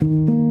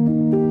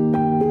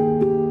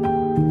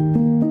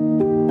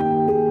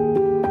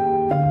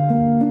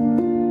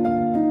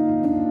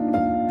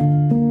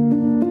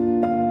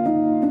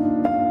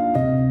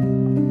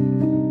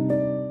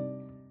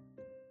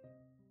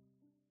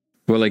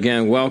Well,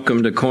 again,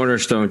 welcome to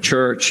Cornerstone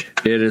Church.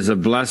 It is a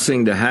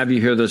blessing to have you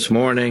here this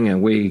morning,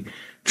 and we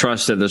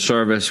trust that the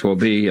service will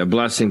be a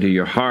blessing to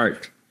your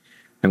heart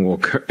and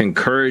will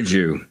encourage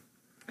you.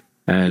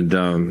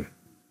 And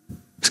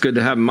it's good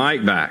to have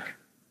Mike back.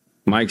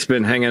 Mike's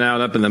been hanging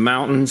out up in the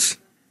mountains,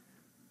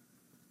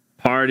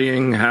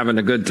 partying, having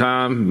a good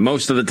time,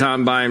 most of the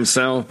time by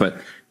himself, but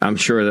I'm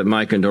sure that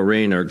Mike and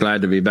Doreen are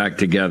glad to be back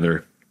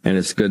together, and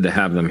it's good to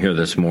have them here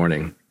this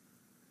morning.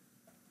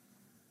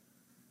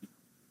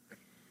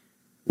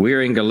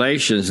 We're in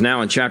Galatians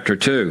now in chapter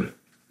 2.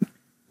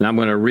 And I'm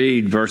going to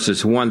read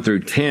verses 1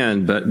 through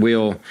 10, but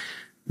we'll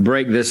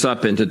break this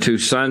up into 2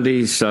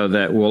 Sundays so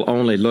that we'll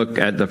only look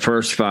at the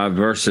first 5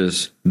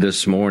 verses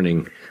this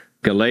morning.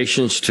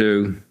 Galatians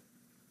 2,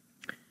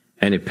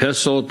 an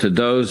epistle to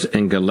those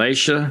in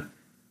Galatia,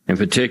 in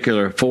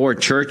particular 4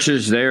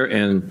 churches there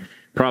in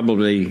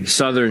probably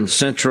southern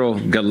central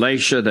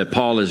Galatia that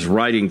Paul is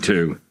writing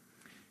to.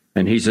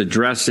 And he's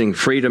addressing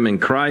freedom in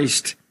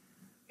Christ.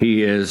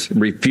 He is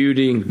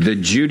refuting the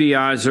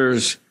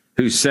Judaizers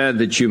who said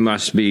that you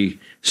must be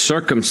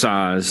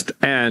circumcised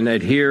and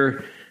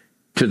adhere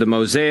to the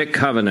Mosaic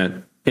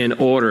covenant in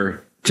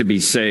order to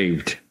be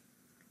saved.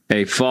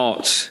 A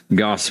false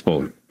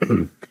gospel.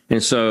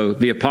 And so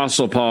the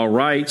Apostle Paul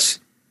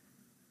writes,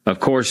 of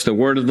course, the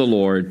word of the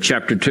Lord,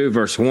 chapter 2,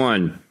 verse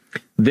 1.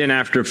 Then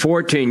after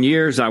 14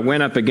 years, I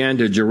went up again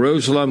to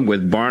Jerusalem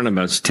with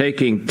Barnabas,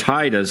 taking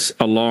Titus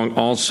along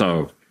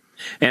also.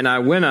 And I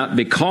went up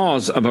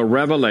because of a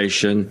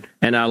revelation,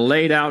 and I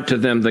laid out to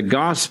them the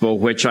gospel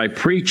which I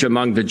preach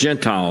among the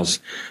Gentiles.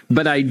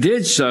 But I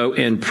did so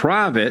in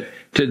private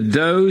to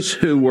those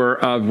who were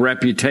of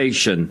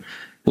reputation,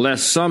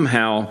 lest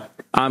somehow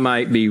I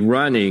might be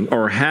running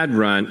or had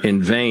run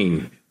in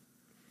vain.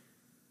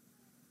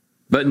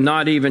 But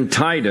not even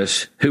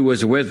Titus, who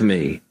was with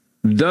me,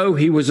 though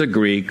he was a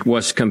Greek,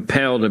 was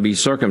compelled to be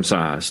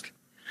circumcised.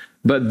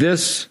 But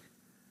this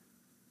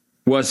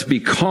was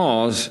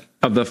because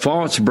of the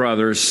false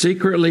brothers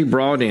secretly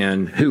brought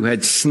in, who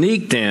had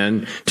sneaked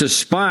in to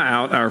spy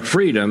out our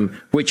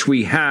freedom, which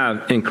we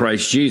have in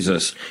Christ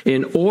Jesus,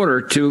 in order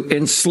to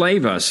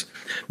enslave us.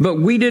 But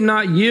we did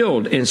not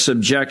yield in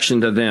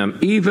subjection to them,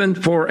 even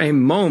for a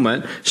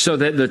moment, so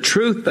that the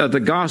truth of the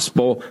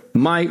gospel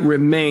might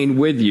remain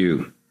with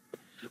you.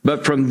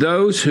 But from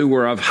those who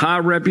were of high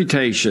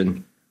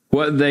reputation,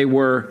 what they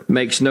were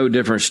makes no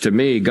difference to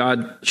me.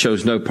 God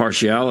shows no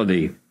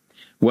partiality.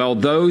 Well,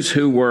 those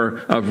who were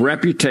of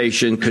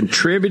reputation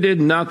contributed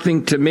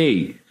nothing to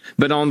me,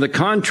 but on the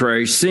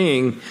contrary,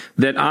 seeing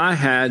that I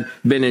had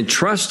been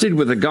entrusted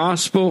with the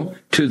gospel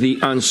to the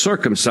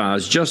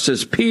uncircumcised, just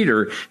as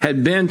Peter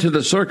had been to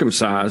the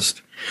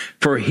circumcised.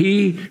 For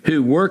he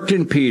who worked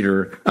in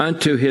Peter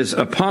unto his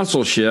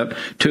apostleship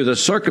to the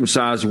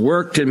circumcised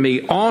worked in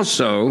me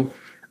also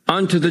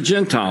unto the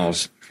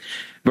Gentiles.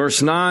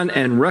 Verse 9,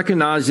 and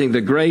recognizing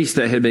the grace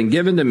that had been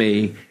given to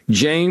me,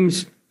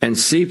 James and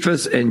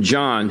Cephas and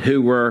John,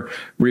 who were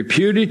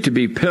reputed to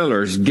be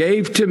pillars,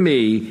 gave to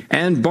me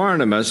and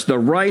Barnabas the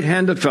right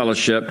hand of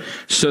fellowship,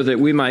 so that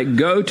we might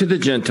go to the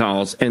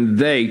Gentiles and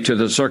they to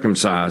the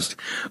circumcised.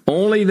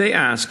 Only they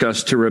ask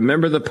us to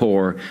remember the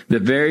poor, the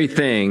very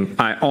thing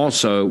I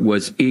also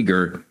was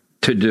eager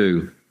to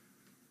do.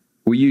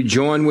 Will you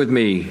join with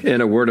me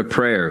in a word of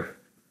prayer?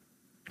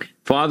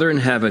 Father in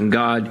heaven,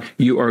 God,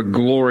 you are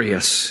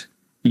glorious.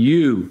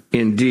 You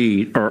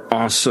indeed are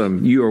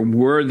awesome. You are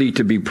worthy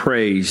to be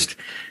praised.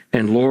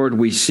 And Lord,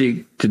 we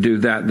seek to do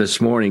that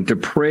this morning, to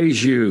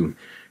praise you,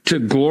 to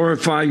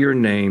glorify your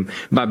name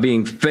by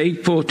being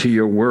faithful to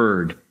your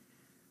word.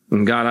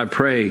 And God, I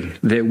pray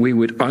that we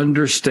would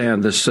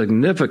understand the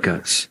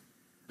significance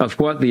of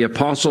what the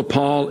Apostle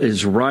Paul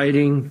is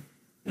writing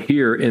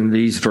here in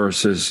these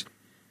verses.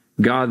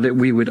 God, that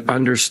we would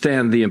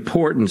understand the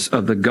importance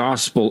of the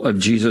gospel of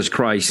Jesus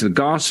Christ, the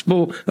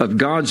gospel of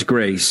God's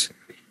grace.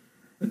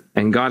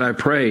 And God, I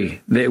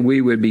pray that we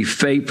would be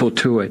faithful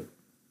to it.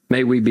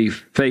 May we be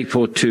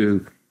faithful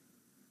to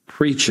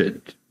preach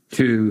it,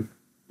 to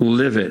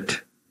live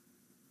it,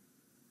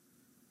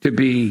 to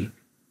be,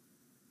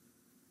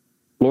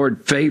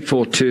 Lord,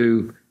 faithful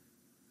to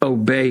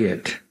obey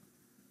it,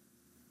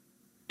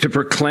 to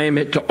proclaim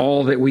it to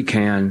all that we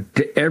can,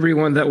 to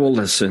everyone that will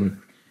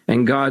listen.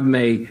 And God,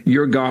 may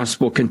your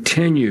gospel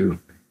continue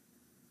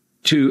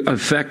to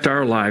affect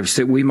our lives,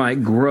 that we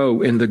might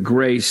grow in the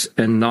grace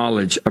and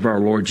knowledge of our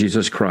Lord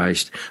Jesus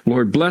Christ.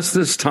 Lord, bless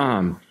this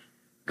time.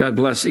 God,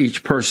 bless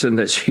each person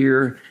that's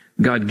here.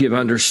 God, give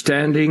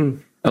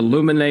understanding,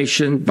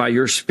 illumination by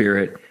your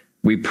Spirit.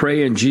 We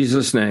pray in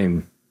Jesus'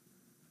 name.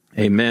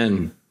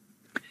 Amen.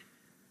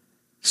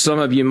 Some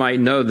of you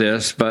might know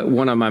this, but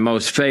one of my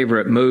most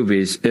favorite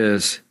movies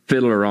is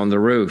Fiddler on the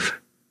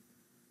Roof,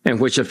 in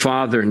which a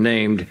father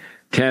named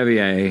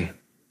Tevye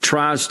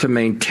tries to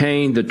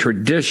maintain the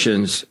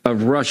traditions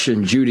of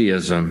Russian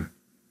Judaism.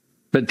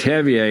 But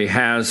Tevye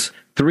has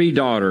 3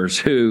 daughters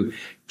who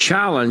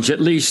challenge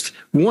at least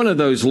one of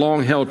those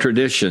long-held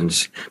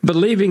traditions,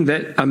 believing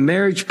that a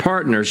marriage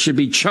partner should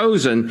be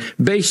chosen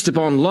based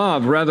upon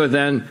love rather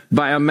than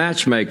by a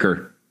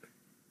matchmaker.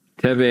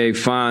 Tevye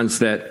finds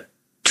that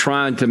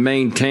trying to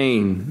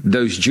maintain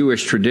those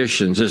Jewish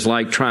traditions is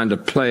like trying to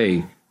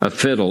play a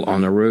fiddle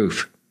on a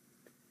roof.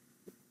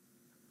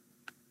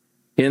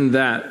 In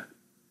that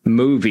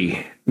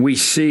movie, we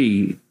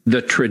see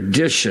the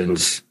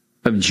traditions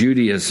of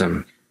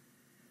Judaism.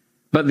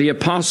 But the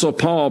Apostle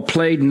Paul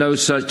played no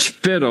such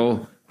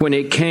fiddle when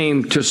it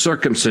came to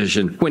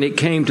circumcision, when it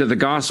came to the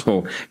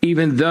gospel,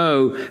 even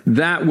though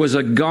that was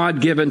a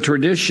God-given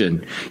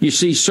tradition. You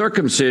see,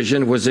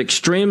 circumcision was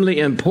extremely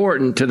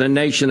important to the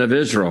nation of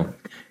Israel.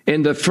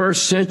 In the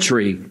first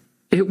century,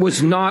 it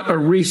was not a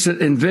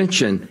recent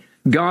invention.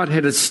 God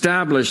had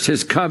established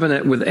his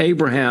covenant with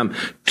Abraham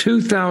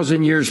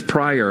 2,000 years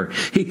prior.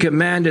 He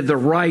commanded the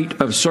rite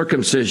of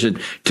circumcision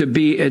to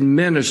be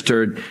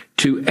administered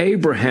to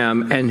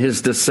Abraham and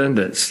his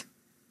descendants.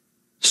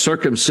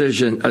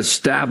 Circumcision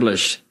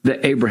established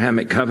the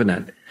Abrahamic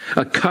covenant,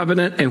 a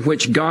covenant in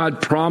which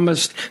God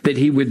promised that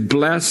he would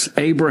bless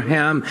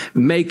Abraham,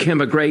 make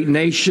him a great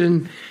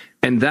nation,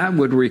 and that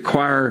would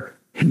require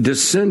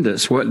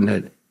descendants, wouldn't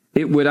it?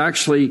 It would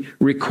actually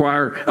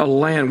require a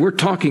land. We're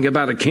talking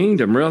about a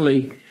kingdom,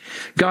 really.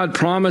 God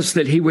promised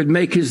that he would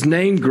make his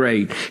name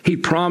great. He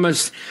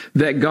promised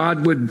that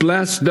God would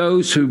bless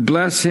those who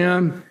bless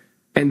him,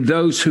 and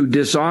those who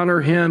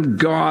dishonor him,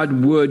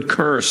 God would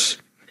curse.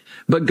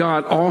 But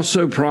God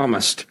also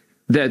promised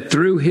that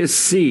through his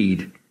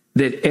seed,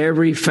 that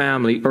every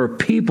family or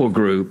people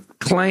group,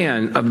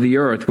 clan of the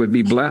earth would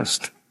be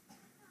blessed.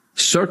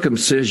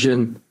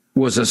 Circumcision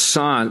was a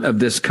sign of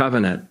this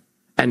covenant,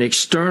 an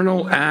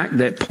external act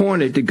that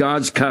pointed to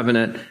God's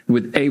covenant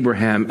with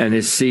Abraham and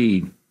his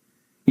seed.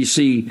 You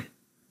see,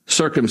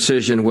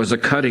 circumcision was a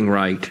cutting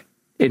rite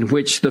in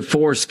which the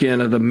foreskin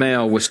of the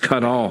male was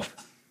cut off.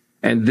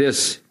 And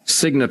this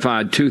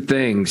signified two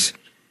things.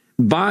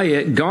 By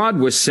it, God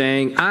was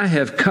saying, I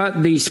have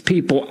cut these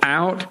people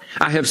out.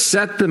 I have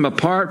set them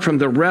apart from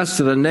the rest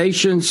of the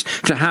nations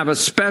to have a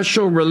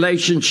special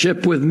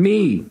relationship with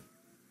me.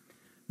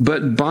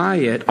 But by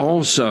it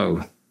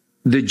also,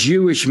 the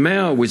Jewish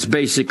male was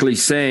basically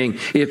saying,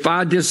 if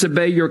I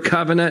disobey your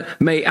covenant,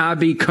 may I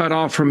be cut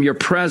off from your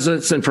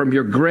presence and from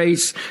your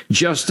grace,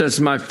 just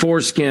as my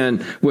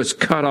foreskin was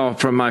cut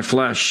off from my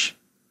flesh.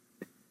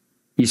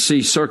 You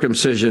see,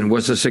 circumcision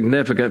was a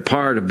significant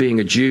part of being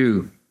a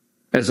Jew.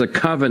 As a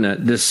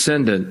covenant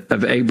descendant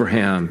of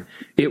Abraham,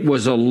 it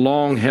was a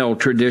long-held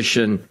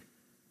tradition,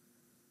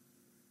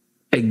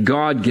 a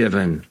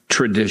God-given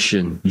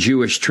tradition,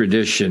 Jewish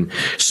tradition.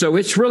 So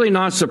it's really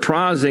not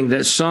surprising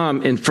that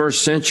some in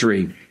first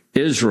century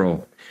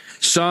Israel,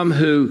 some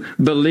who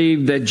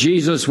believed that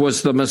Jesus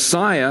was the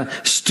Messiah,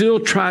 still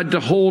tried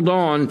to hold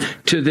on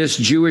to this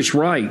Jewish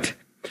rite.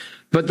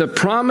 But the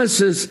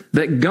promises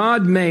that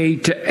God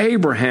made to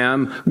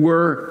Abraham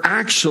were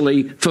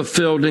actually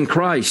fulfilled in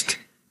Christ.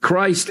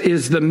 Christ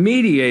is the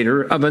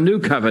mediator of a new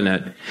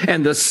covenant,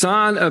 and the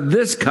sign of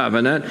this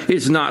covenant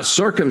is not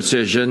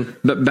circumcision,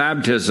 but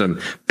baptism,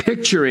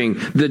 picturing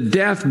the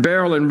death,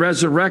 burial, and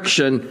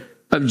resurrection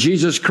of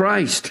Jesus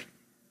Christ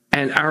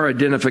and our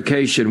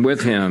identification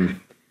with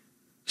him.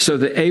 So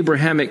the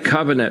Abrahamic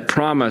covenant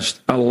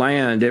promised a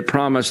land, it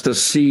promised a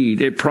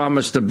seed, it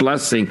promised a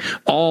blessing,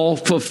 all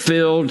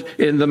fulfilled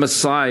in the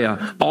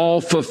Messiah,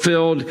 all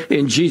fulfilled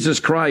in Jesus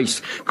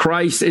Christ.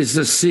 Christ is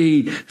the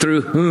seed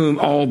through whom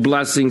all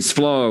blessings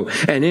flow.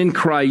 And in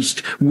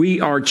Christ, we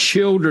are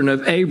children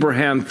of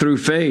Abraham through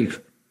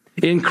faith.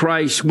 In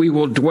Christ, we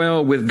will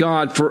dwell with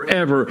God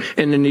forever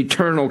in an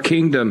eternal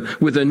kingdom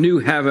with a new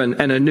heaven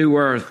and a new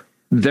earth.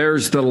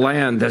 There's the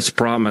land that's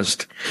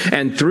promised.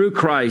 And through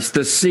Christ,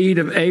 the seed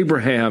of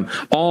Abraham,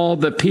 all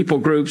the people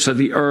groups of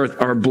the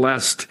earth are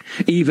blessed.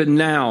 Even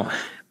now,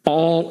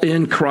 all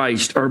in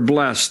Christ are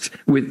blessed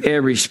with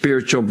every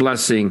spiritual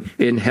blessing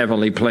in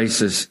heavenly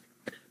places.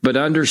 But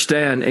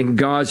understand, in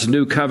God's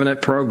new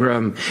covenant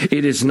program,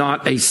 it is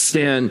not a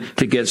sin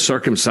to get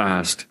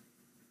circumcised.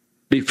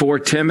 Before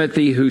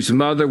Timothy, whose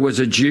mother was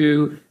a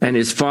Jew and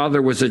his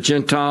father was a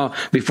Gentile,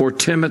 before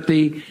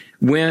Timothy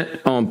went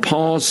on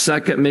Paul's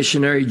second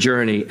missionary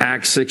journey,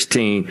 Acts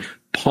 16,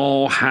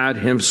 Paul had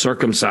him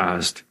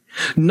circumcised.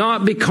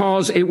 Not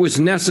because it was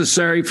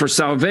necessary for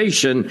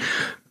salvation,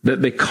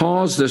 but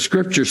because the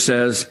scripture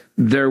says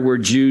there were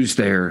Jews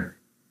there.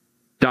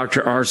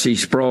 Dr. R.C.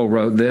 Sproul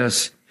wrote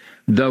this,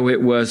 though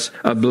it was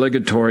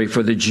obligatory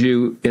for the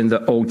Jew in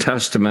the Old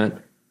Testament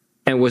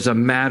and was a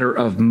matter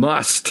of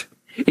must,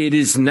 it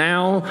is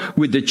now,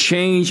 with the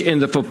change in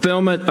the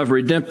fulfillment of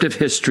redemptive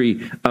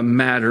history, a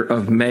matter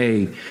of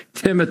may.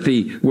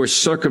 Timothy was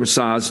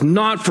circumcised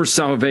not for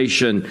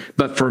salvation,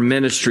 but for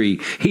ministry.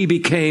 He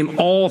became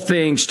all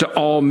things to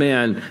all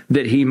men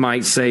that he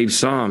might save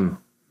some.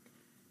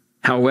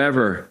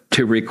 However,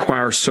 to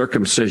require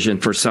circumcision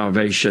for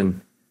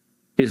salvation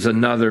is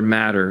another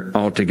matter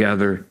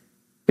altogether.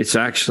 It's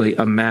actually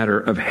a matter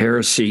of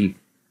heresy,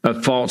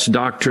 of false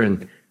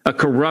doctrine, a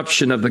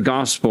corruption of the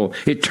gospel.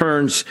 It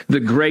turns the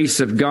grace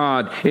of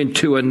God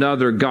into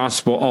another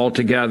gospel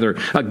altogether,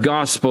 a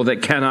gospel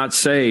that cannot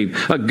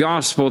save, a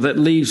gospel that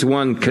leaves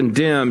one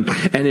condemned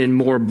and in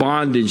more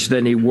bondage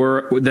than he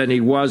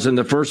was in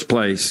the first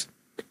place.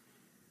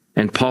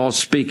 And Paul,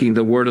 speaking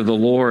the word of the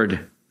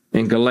Lord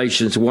in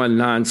Galatians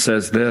 1:9,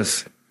 says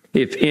this: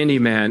 if any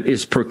man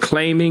is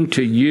proclaiming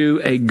to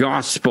you a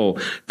gospel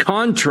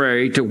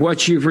contrary to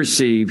what you've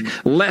received,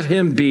 let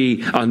him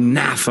be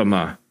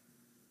anathema,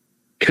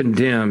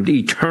 condemned,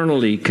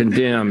 eternally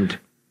condemned.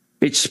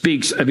 It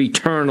speaks of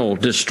eternal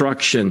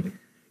destruction.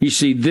 You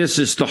see, this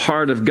is the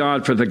heart of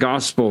God for the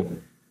gospel.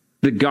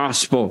 The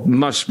gospel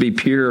must be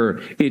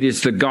pure. It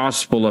is the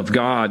gospel of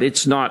God.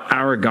 It's not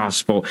our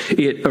gospel.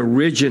 It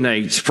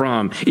originates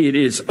from, it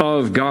is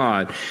of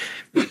God.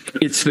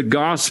 It's the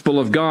gospel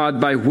of God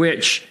by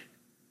which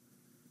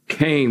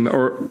came,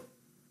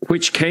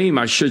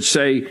 I should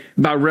say,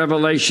 by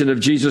revelation of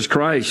Jesus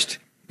Christ.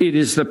 It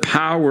is the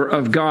power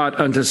of God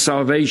unto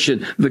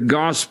salvation, the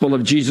gospel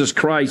of Jesus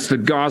Christ, the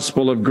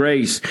gospel of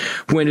grace.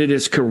 When it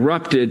is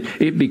corrupted,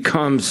 it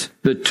becomes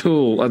the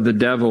tool of the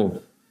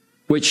devil,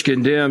 which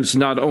condemns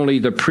not only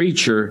the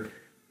preacher,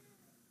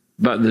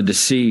 but the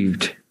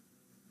deceived.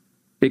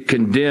 It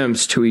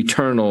condemns to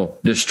eternal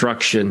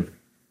destruction.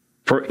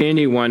 For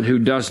anyone who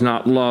does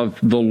not love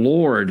the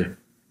Lord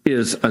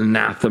is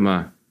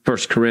anathema.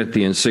 1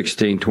 Corinthians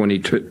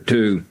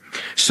 16:22.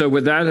 So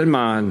with that in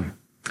mind,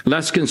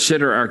 let's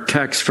consider our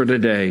text for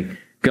today,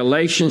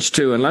 Galatians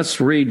 2, and let's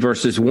read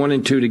verses 1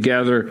 and 2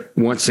 together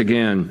once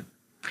again.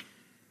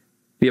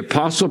 The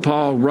Apostle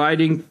Paul,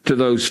 writing to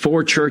those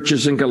 4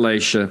 churches in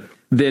Galatia: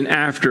 then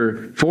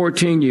after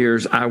 14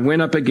 years, I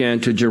went up again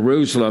to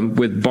Jerusalem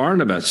with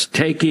Barnabas,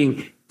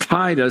 taking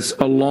Titus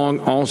along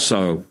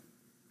also.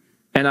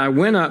 And I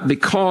went up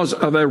because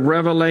of a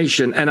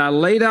revelation, and I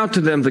laid out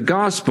to them the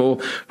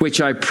gospel which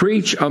I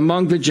preach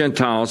among the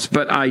Gentiles,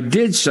 but I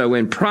did so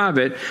in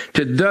private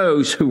to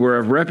those who were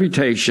of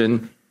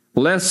reputation,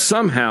 lest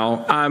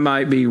somehow I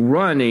might be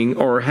running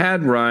or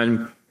had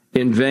run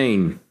in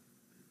vain.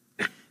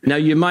 Now,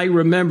 you might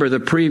remember the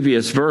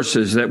previous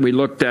verses that we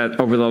looked at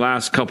over the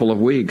last couple of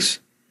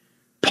weeks.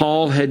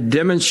 Paul had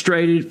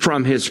demonstrated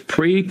from his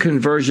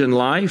pre-conversion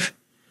life,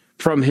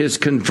 from his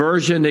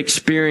conversion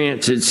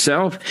experience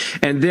itself,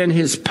 and then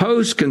his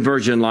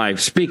post-conversion life,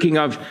 speaking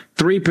of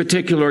 3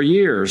 particular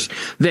years,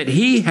 that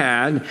he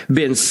had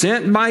been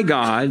sent by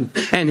God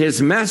and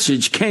his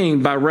message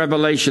came by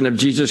revelation of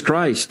Jesus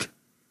Christ.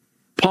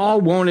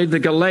 Paul wanted the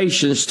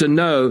Galatians to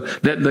know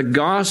that the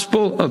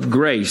gospel of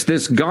grace,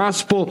 this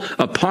gospel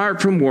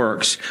apart from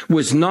works,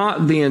 was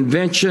not the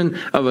invention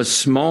of a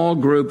small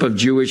group of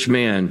Jewish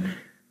men.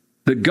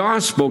 The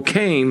gospel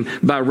came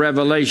by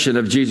revelation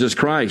of Jesus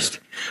Christ.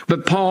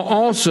 But Paul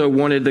also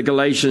wanted the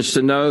Galatians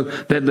to know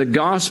that the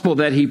gospel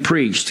that he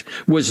preached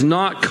was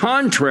not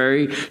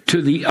contrary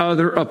to the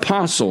other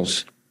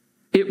apostles.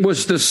 It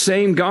was the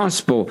same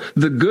gospel,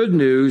 the good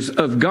news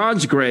of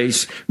God's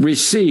grace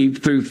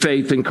received through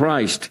faith in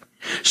Christ.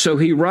 So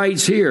he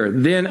writes here,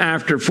 then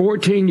after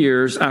 14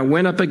 years, I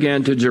went up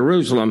again to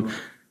Jerusalem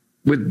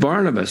with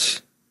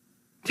Barnabas,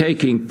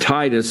 taking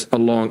Titus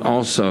along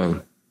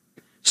also.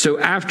 So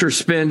after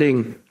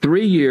spending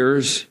 3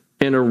 years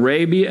in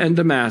Arabia and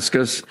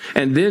Damascus,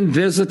 and then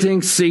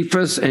visiting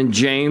Cephas and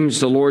James,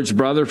 the Lord's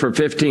brother, for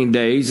 15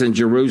 days in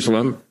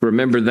Jerusalem,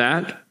 remember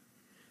that?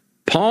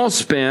 Paul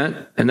spent,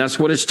 and that's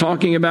what it's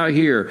talking about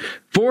here,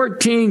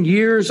 14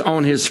 years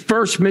on his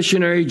first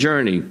missionary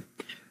journey.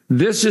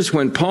 This is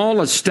when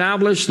Paul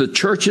established the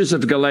churches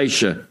of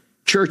Galatia,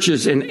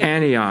 churches in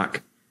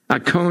Antioch,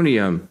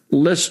 Iconium,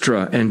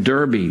 Lystra, and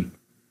Derbe.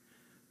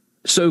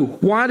 So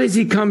why does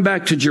he come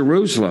back to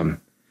Jerusalem?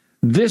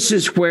 This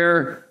is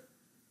where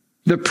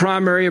the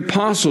primary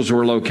apostles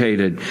were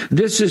located.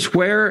 This is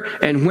where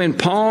and when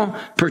Paul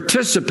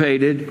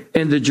participated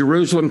in the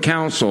Jerusalem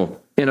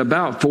Council in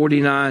about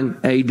 49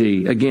 AD,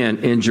 again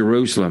in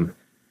Jerusalem.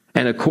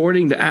 And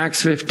according to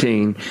Acts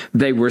 15,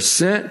 they were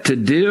sent to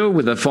deal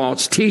with the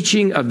false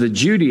teaching of the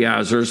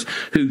Judaizers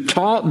who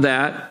taught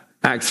that,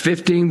 Acts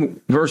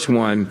 15, verse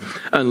 1,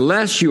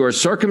 unless you are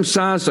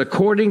circumcised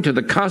according to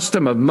the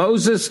custom of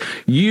Moses,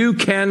 you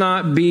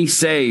cannot be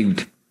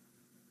saved.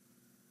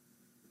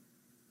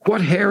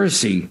 What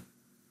heresy.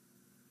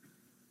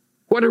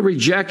 What a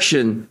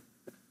rejection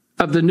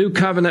of the new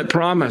covenant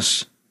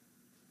promise.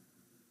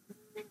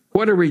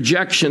 What a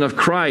rejection of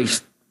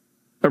Christ.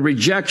 A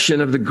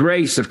rejection of the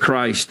grace of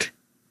Christ.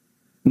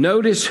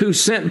 Notice who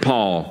sent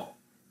Paul.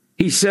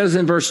 He says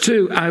in verse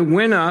 2, I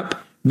went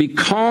up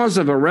because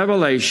of a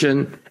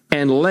revelation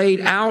and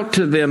laid out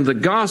to them the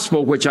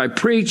gospel which I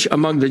preach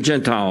among the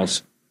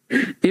Gentiles.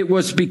 It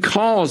was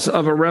because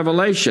of a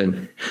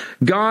revelation.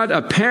 God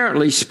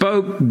apparently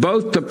spoke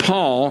both to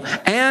Paul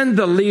and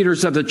the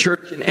leaders of the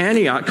church in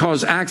Antioch,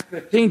 because Acts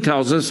 15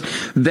 tells us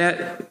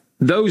that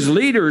those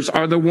leaders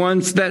are the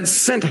ones that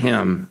sent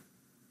him.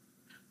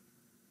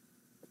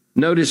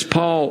 Notice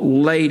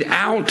Paul laid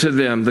out to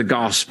them the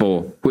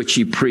gospel which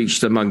he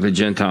preached among the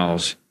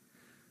Gentiles.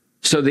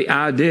 So the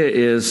idea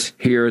is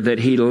here that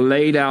he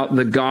laid out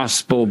the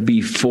gospel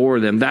before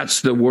them.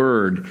 That's the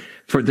word,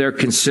 for their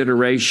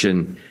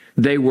consideration.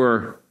 They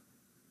were,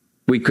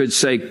 we could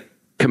say,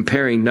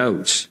 comparing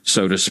notes,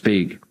 so to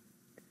speak.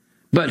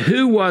 But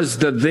who was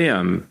the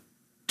them?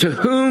 To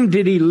whom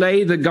did he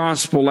lay the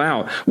gospel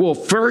out? Well,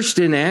 first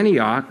in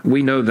Antioch,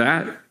 we know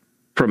that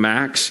from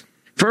Acts.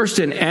 First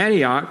in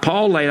Antioch,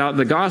 Paul laid out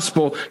the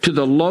gospel to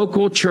the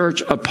local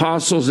church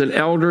apostles and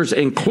elders,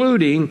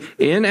 including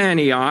in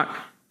Antioch,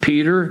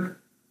 Peter,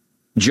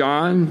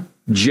 John,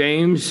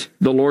 James,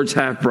 the Lord's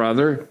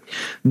half-brother.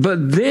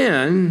 But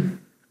then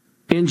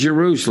in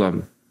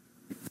Jerusalem,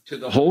 to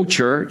the whole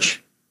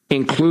church,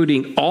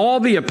 including all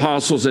the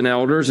apostles and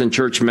elders and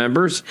church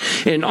members,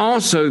 and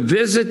also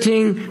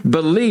visiting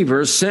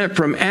believers sent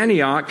from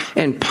Antioch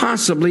and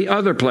possibly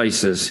other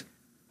places.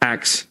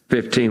 Acts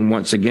 15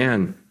 once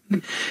again.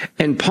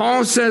 And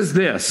Paul says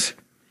this,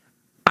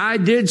 I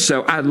did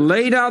so. I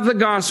laid out the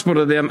gospel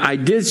to them. I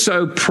did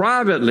so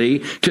privately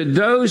to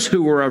those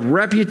who were of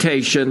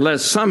reputation,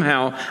 lest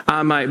somehow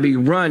I might be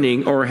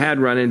running or had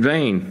run in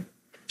vain.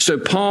 So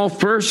Paul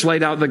first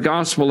laid out the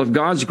gospel of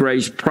God's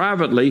grace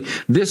privately.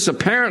 This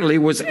apparently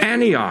was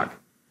Antioch,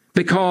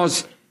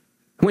 because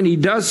when he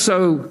does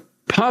so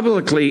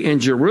publicly in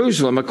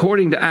Jerusalem,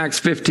 according to Acts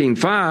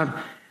 15:5,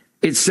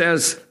 it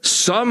says,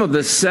 some of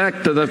the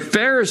sect of the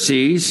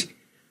Pharisees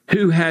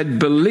who had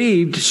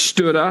believed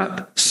stood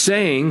up,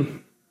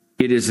 saying,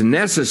 it is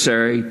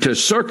necessary to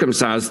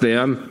circumcise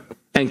them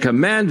and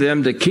command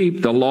them to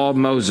keep the law of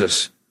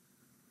Moses.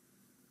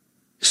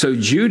 So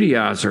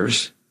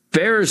Judaizers,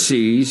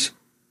 Pharisees,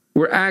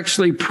 were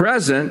actually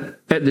present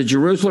at the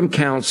Jerusalem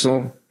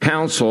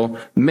council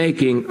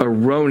making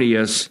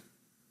erroneous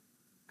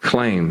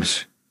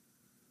claims.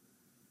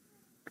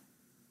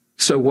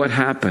 So what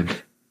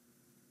happened?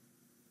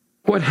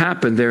 What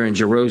happened there in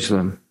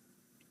Jerusalem?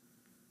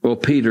 Well,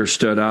 Peter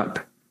stood up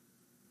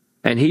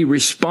and he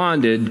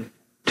responded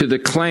to the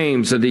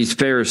claims of these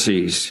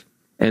Pharisees.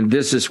 And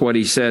this is what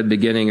he said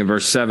beginning in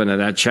verse 7 of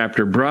that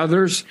chapter.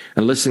 Brothers,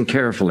 and listen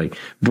carefully,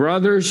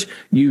 brothers,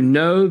 you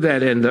know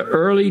that in the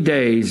early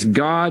days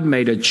God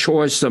made a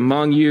choice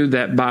among you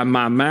that by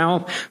my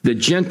mouth the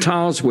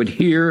Gentiles would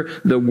hear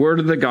the word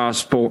of the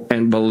gospel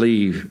and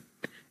believe.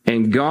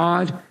 And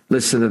God,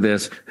 listen to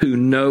this, who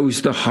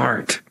knows the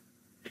heart,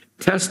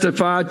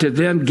 testified to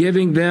them,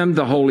 giving them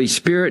the Holy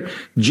Spirit,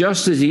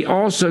 just as he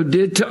also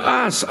did to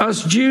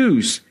us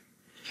Jews.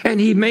 And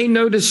he made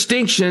no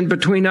distinction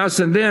between us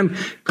and them,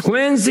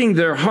 cleansing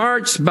their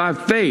hearts by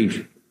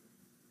faith.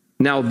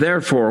 Now,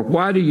 therefore,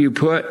 why do you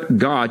put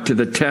God to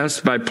the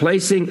test by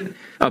placing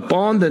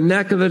upon the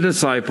neck of the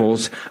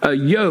disciples a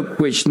yoke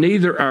which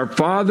neither our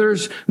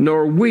fathers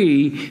nor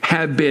we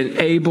have been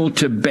able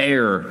to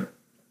bear?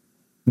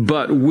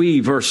 But we,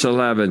 verse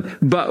 11,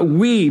 but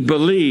we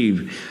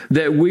believe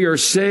that we are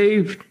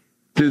saved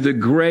through the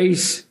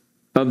grace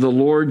of the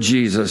Lord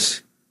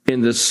Jesus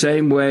in the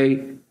same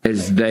way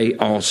as they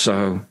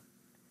also.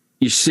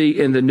 You see,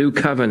 in the new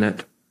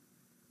covenant,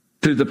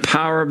 through the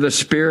power of the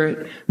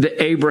Spirit,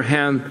 the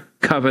Abraham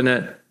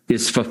covenant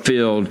is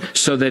fulfilled,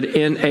 so that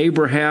in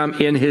Abraham,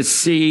 in his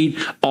seed,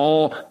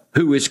 all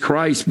who is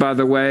Christ, by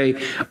the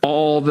way,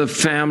 all the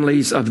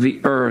families of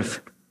the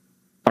earth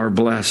are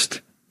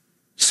blessed.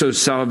 So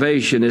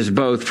salvation is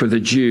both for the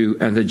Jew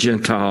and the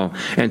Gentile,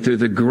 and through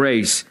the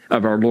grace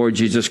of our Lord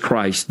Jesus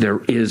Christ, there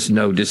is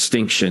no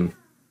distinction.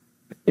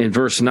 In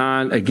verse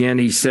 9, again,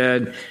 he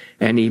said,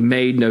 and he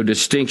made no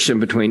distinction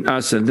between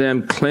us and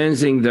them,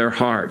 cleansing their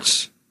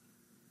hearts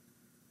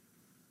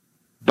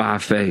by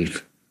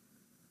faith.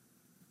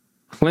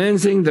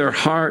 Cleansing their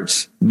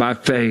hearts by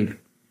faith.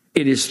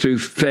 It is through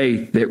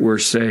faith that we're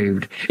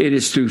saved. It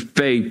is through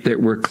faith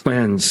that we're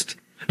cleansed,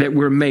 that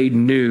we're made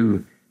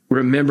new.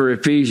 Remember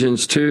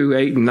Ephesians 2,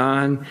 8 and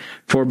 9,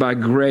 for by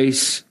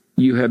grace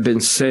you have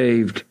been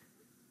saved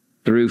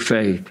through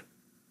faith.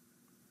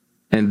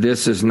 And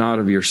this is not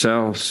of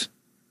yourselves.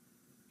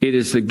 It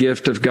is the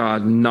gift of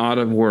God, not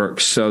of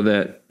works, so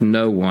that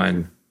no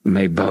one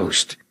may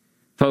boast.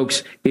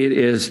 Folks, it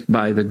is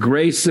by the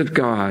grace of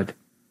God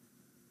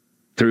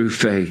through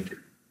faith.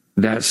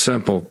 That's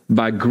simple.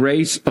 By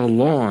grace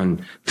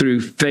alone,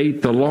 through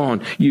faith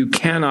alone. You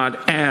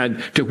cannot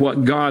add to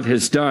what God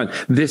has done.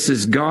 This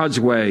is God's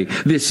way.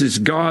 This is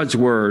God's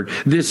word.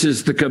 This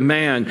is the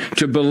command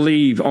to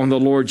believe on the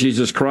Lord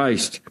Jesus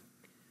Christ.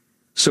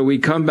 So we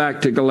come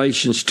back to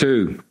Galatians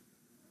 2.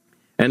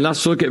 And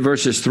let's look at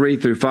verses 3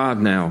 through 5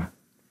 now.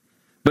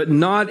 But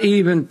not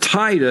even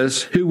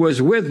Titus, who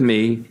was with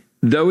me,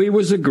 though he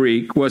was a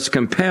Greek, was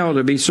compelled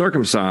to be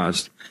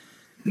circumcised.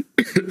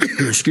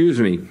 Excuse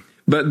me.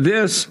 But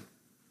this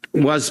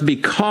was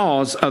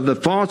because of the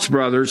false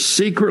brothers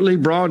secretly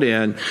brought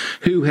in,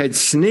 who had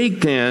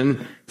sneaked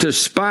in to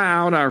spy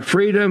out our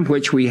freedom,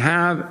 which we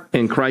have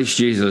in Christ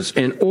Jesus,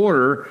 in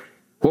order,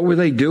 what were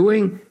they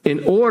doing?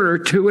 In order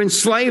to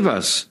enslave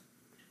us.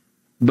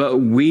 But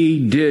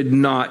we did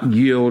not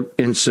yield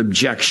in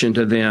subjection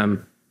to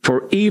them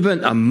for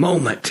even a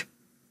moment,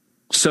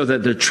 so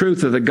that the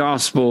truth of the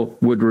gospel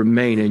would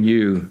remain in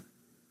you.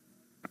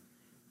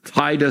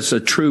 Titus, a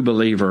true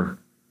believer,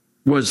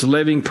 was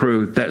living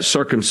proof that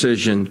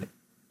circumcision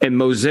and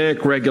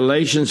Mosaic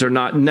regulations are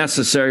not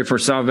necessary for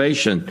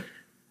salvation.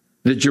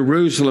 The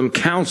Jerusalem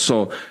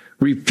Council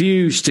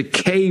refused to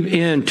cave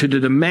in to the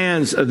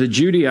demands of the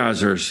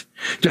Judaizers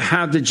to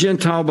have the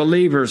Gentile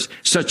believers,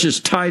 such as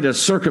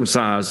Titus,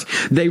 circumcised.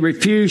 They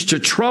refused to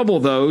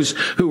trouble those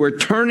who were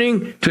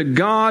turning to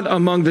God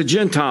among the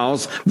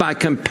Gentiles by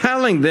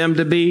compelling them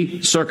to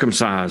be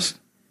circumcised.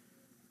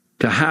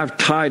 To have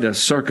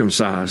Titus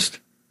circumcised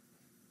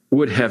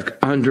would have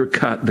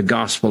undercut the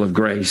gospel of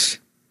grace.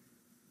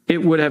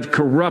 It would have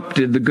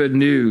corrupted the good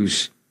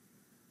news,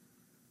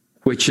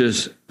 which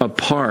is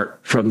apart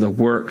from the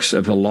works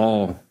of the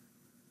law.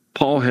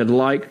 Paul had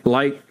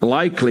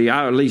likely, or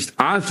at least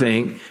I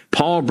think,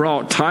 Paul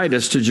brought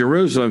Titus to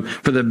Jerusalem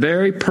for the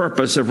very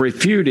purpose of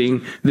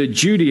refuting the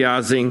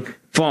Judaizing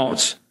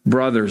false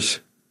brothers.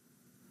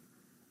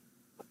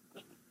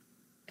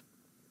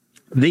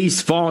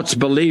 These false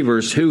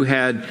believers who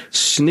had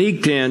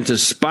sneaked in to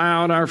spy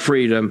out our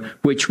freedom,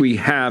 which we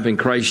have in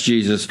Christ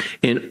Jesus,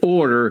 in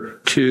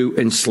order to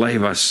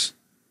enslave us.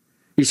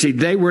 You see,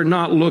 they were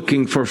not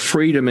looking for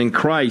freedom in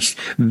Christ.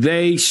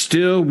 They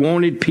still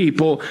wanted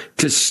people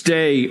to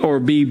stay or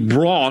be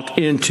brought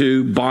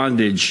into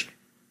bondage.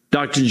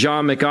 Dr.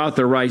 John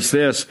MacArthur writes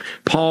this: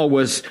 Paul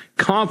was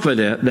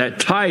confident that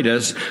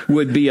Titus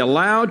would be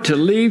allowed to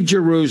leave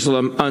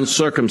Jerusalem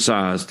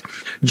uncircumcised,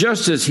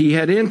 just as he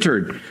had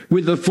entered,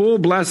 with the full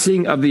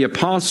blessing of the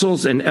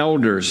apostles and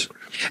elders.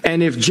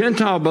 And if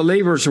Gentile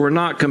believers were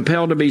not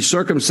compelled to be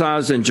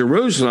circumcised in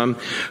Jerusalem,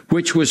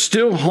 which was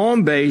still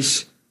home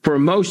base for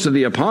most of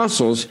the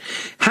apostles,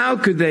 how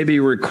could they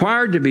be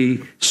required to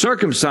be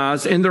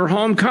circumcised in their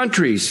home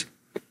countries?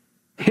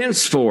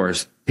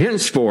 Henceforth,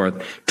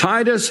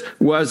 Titus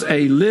was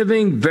a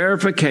living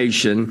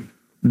verification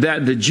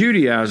that the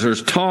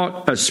Judaizers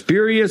taught a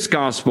spurious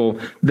gospel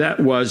that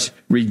was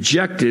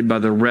rejected by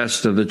the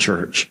rest of the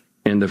church.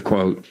 End of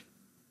quote.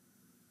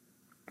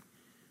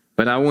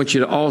 But I want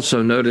you to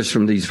also notice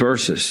from these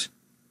verses,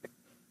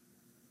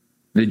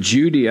 the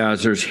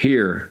Judaizers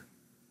here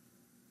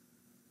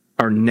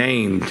are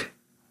named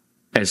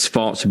as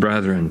false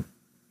brethren.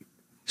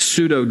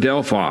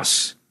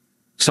 Pseudo-Delphos,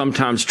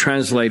 sometimes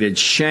translated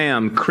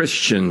sham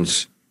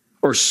Christians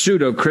or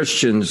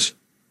pseudo-Christians,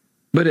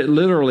 but it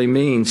literally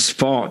means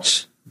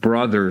false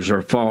brothers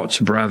or false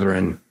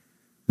brethren.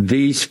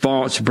 These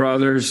false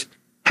brothers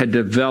had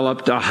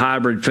developed a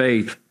hybrid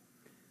faith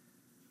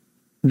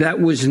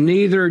that was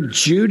neither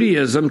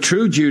Judaism,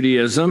 true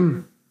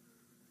Judaism,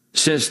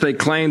 since they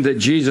claimed that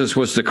Jesus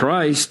was the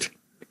Christ,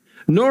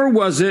 nor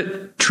was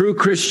it true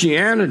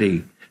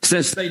Christianity,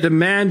 since they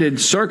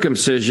demanded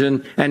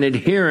circumcision and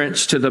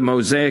adherence to the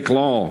Mosaic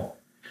law.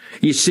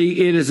 You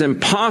see, it is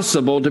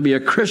impossible to be a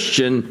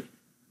Christian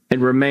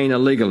and remain a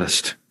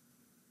legalist.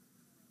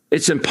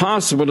 It's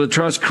impossible to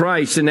trust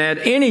Christ and add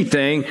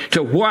anything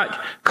to what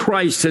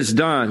Christ has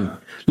done.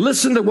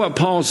 Listen to what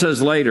Paul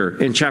says later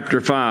in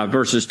chapter 5,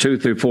 verses 2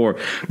 through 4.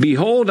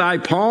 Behold, I,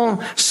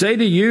 Paul, say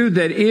to you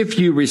that if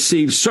you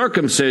receive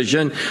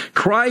circumcision,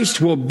 Christ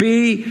will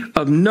be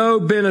of no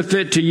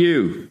benefit to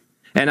you.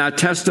 And I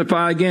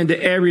testify again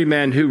to every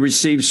man who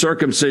receives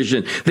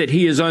circumcision that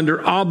he is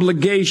under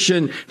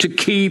obligation to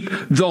keep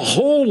the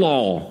whole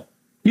law.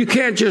 You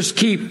can't just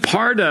keep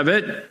part of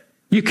it.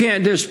 You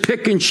can't just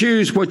pick and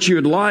choose what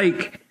you'd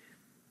like.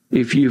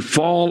 If you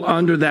fall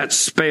under that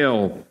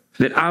spell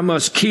that I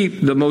must keep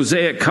the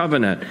Mosaic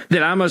covenant,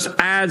 that I must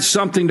add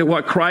something to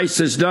what Christ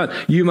has done,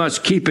 you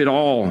must keep it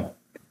all.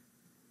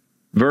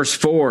 Verse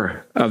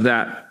 4 of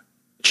that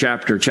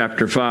chapter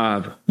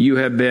 5, you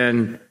have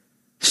been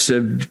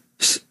severed,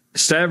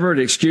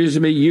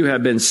 you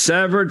have been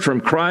severed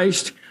from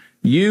Christ.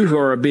 You who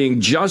are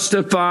being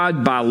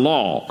justified by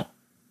law,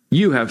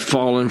 you have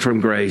fallen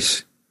from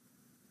grace.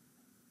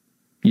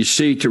 You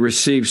see, to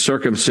receive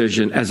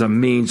circumcision as a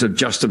means of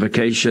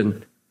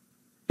justification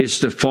is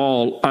to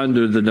fall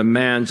under the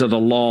demands of the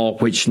law,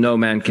 which no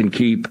man can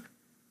keep.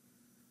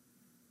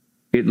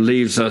 It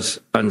leaves us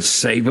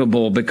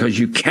unsavable because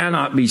you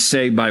cannot be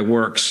saved by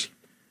works.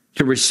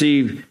 To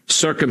receive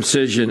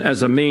circumcision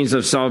as a means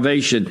of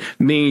salvation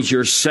means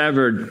you're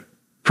severed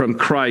from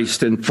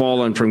Christ and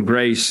fallen from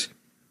grace.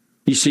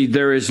 You see,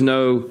 there is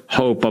no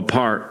hope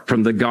apart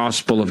from the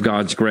gospel of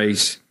God's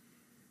grace.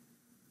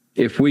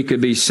 If we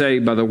could be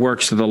saved by the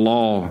works of the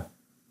law,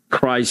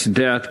 Christ's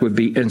death would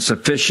be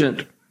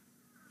insufficient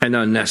and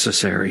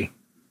unnecessary.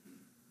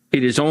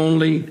 It is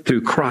only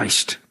through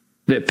Christ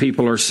that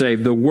people are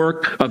saved. The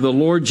work of the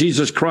Lord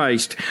Jesus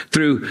Christ,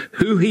 through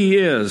who he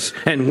is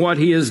and what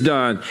he has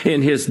done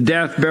in his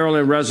death, burial,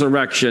 and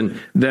resurrection,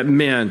 that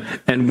men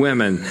and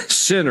women,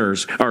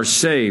 sinners, are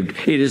saved.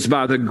 It is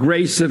by the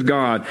grace of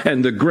God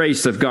and the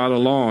grace of God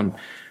alone.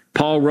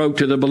 Paul wrote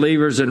to the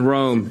believers in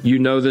Rome, you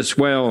know this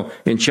well,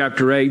 in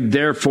chapter 8,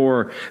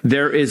 therefore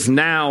there is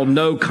now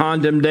no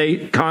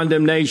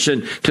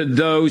condemnation to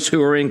those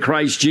who are in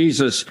Christ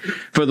Jesus.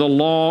 For the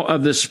law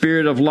of the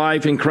Spirit of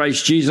life in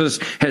Christ Jesus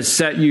has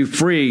set you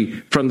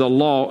free from the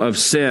law of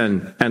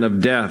sin and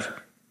of death.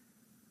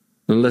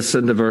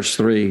 Listen to verse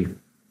 3.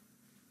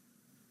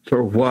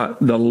 For what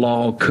the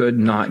law could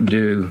not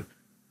do,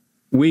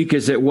 weak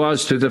as it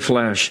was to the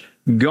flesh,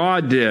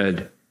 God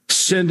did,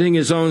 sending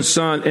his own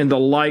Son in the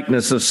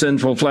likeness of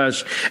sinful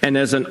flesh, and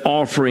as an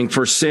offering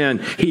for sin,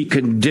 he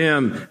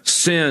condemned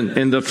sin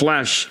in the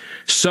flesh,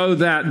 so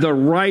that the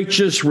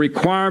righteous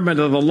requirement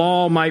of the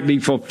law might be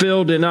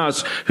fulfilled in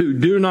us who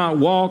do not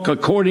walk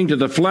according to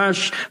the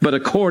flesh, but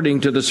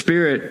according to the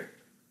Spirit.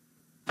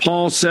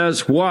 Paul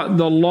says, what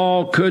the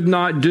law could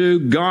not do,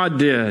 God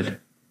did.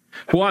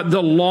 What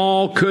the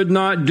law could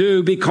not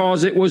do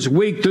because it was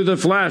weak through the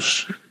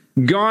flesh,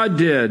 God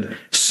did,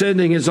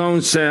 sending his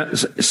own Son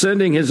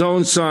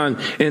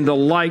in the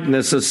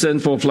likeness of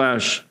sinful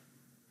flesh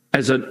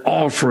as an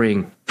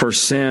offering for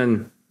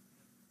sin.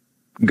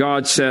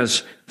 God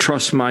says,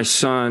 trust my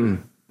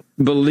Son,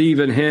 believe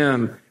in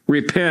him,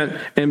 repent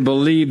and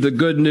believe the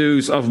good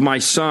news of my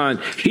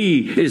Son.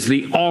 He is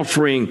the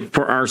offering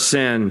for our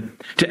sin.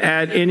 To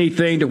add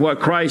anything to what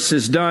Christ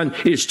has done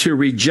is to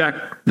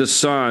reject the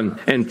Son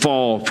and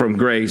fall from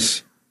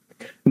grace.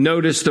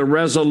 Notice the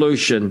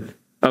resolution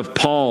of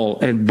Paul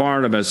and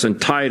Barnabas and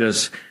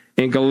Titus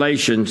in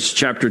Galatians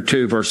chapter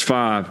 2, verse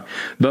 5.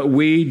 But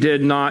we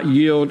did not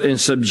yield in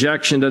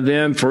subjection to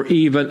them for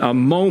even a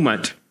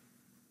moment,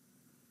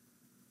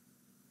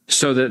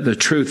 so that the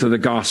truth of the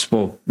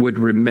gospel would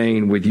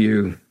remain with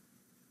you.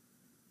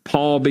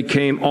 Paul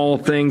became all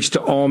things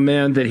to all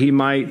men, that he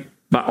might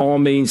by all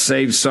means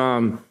save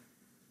some.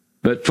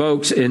 But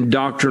folks, in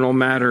doctrinal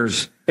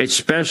matters,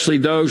 especially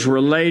those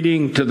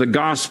relating to the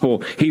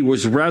gospel, he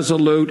was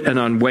resolute and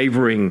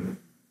unwavering.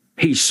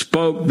 He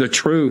spoke the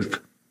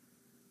truth.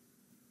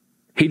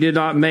 He did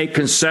not make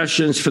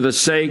concessions for the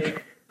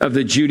sake of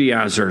the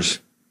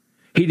Judaizers.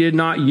 He did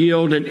not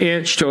yield an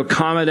inch to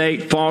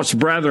accommodate false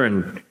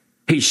brethren.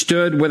 He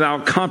stood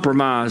without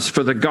compromise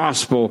for the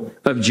gospel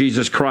of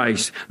Jesus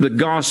Christ, the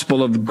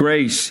gospel of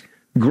grace,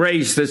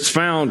 grace that's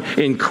found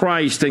in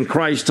Christ and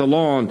Christ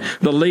alone.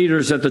 The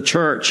leaders of the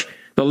church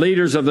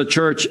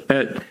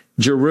at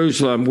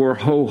Jerusalem were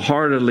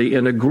wholeheartedly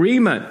in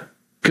agreement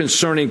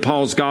concerning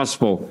Paul's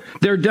gospel.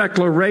 Their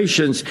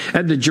declarations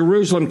at the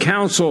Jerusalem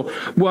Council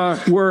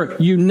were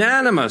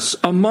unanimous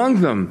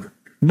among them,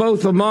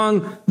 both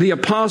among the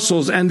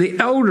apostles and the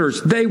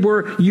elders. They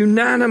were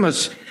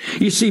unanimous.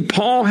 You see,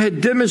 Paul had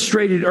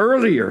demonstrated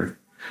earlier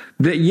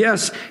that,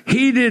 yes,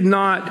 he did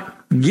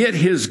not get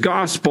his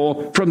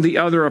gospel from the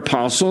other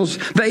apostles.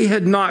 They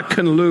had not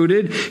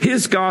colluded.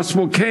 His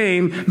gospel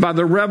came by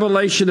the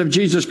revelation of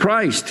Jesus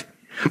Christ.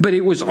 But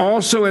it was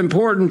also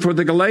important for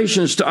the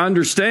Galatians to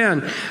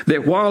understand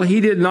that while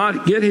he did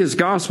not get his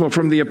gospel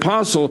from the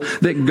apostle,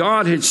 that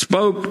God had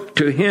spoke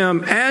to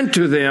him and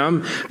to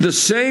them the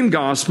same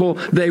gospel.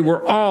 They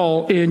were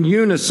all in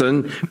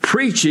unison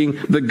preaching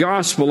the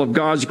gospel of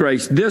God's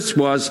grace. This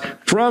was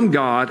from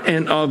God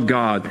and of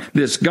God,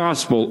 this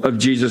gospel of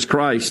Jesus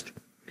Christ.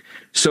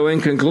 So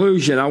in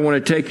conclusion, I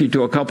want to take you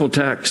to a couple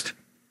texts.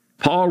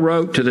 Paul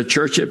wrote to the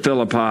church at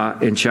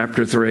Philippi in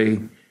chapter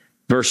 3,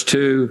 verse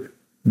 2,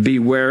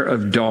 beware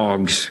of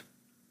dogs,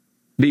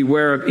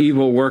 beware of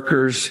evil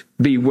workers,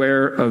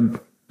 beware of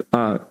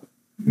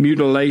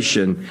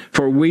mutilation,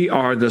 for we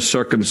are the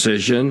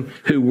circumcision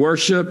who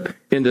worship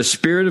in the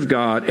Spirit of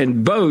God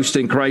and boast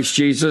in Christ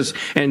Jesus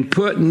and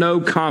put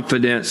no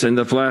confidence in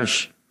the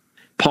flesh.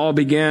 Paul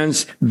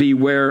begins,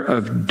 beware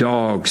of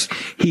dogs.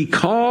 He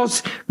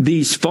calls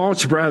these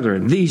false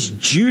brethren, these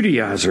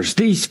Judaizers,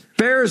 these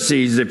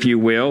Pharisees, if you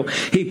will,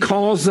 he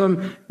calls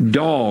them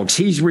dogs.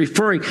 He's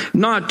referring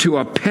not to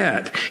a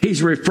pet.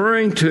 He's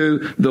referring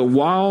to the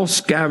wild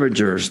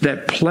scavengers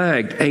that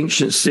plagued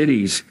ancient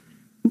cities.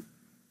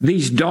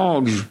 These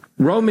dogs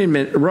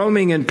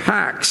roaming in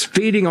packs,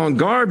 feeding on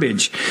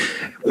garbage.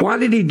 Why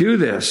did he do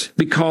this?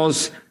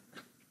 Because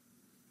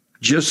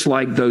just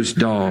like those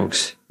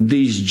dogs,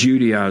 these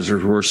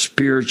Judaizers were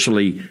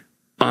spiritually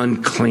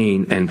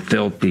unclean and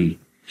filthy.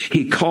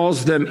 He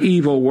calls them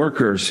evil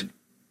workers,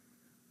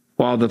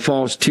 while the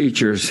false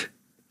teachers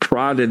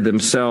prided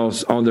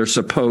themselves on their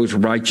supposed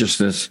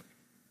righteousness.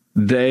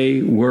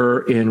 They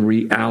were in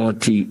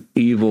reality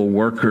evil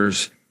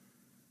workers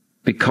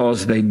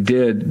because they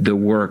did the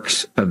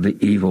works of the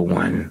evil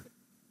one.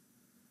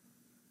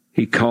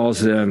 He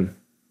calls them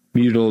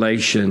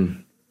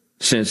mutilation,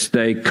 since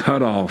they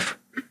cut off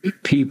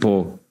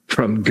people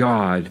from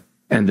God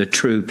and the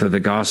truth of the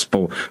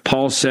gospel.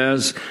 Paul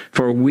says,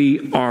 for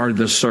we are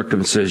the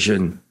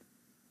circumcision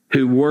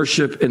who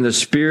worship in the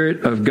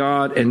Spirit of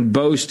God and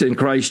boast in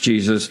Christ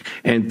Jesus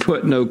and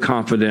put no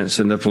confidence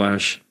in the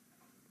flesh.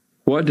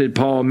 What did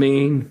Paul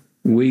mean?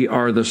 We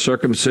are the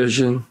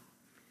circumcision.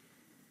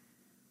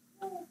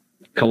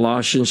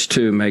 Colossians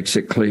 2 makes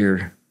it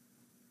clear.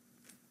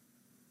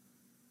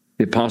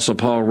 The Apostle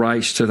Paul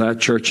writes to that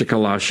church at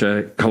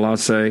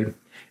Colossae,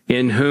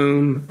 in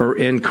whom, or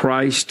in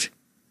Christ,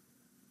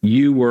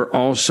 you were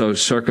also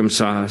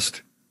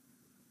circumcised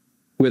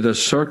with a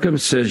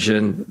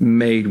circumcision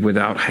made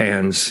without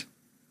hands,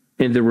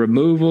 in the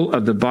removal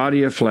of the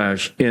body of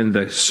flesh, in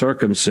the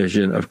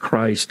circumcision of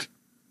Christ.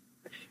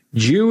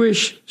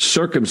 Jewish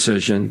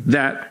circumcision,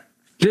 that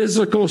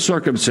physical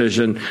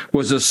circumcision,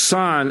 was a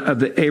sign of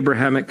the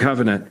Abrahamic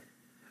covenant,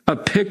 a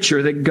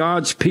picture that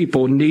God's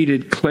people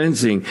needed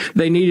cleansing.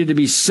 They needed to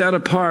be set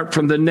apart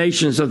from the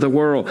nations of the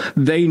world.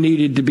 They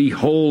needed to be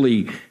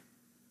holy.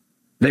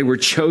 They were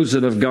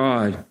chosen of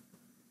God.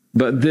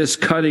 But this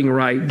cutting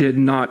rite did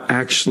not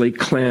actually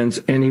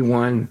cleanse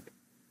anyone.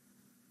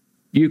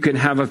 You can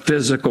have a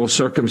physical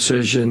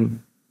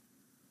circumcision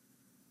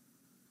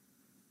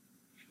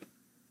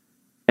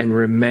and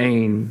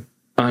remain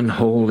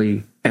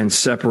unholy and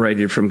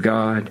separated from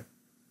God.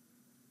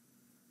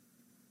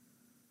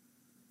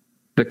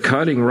 The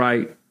cutting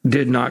rite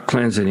did not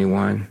cleanse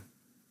anyone.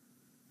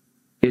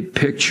 It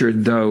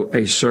pictured, though,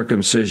 a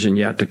circumcision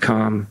yet to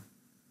come.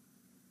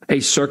 A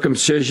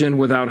circumcision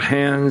without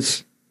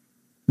hands,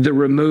 the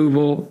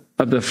removal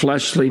of the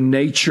fleshly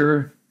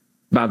nature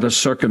by the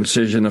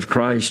circumcision of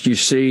Christ. You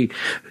see,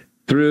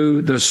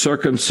 through the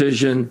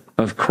circumcision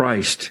of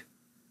Christ,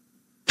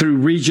 through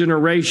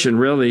regeneration,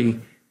 really,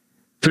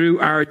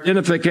 through our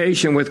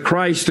identification with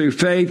Christ through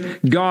faith,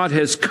 God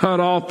has cut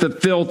off the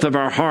filth of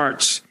our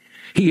hearts.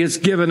 He has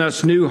given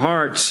us new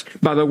hearts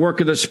by the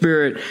work of the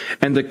Spirit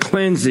and the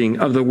cleansing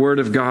of the Word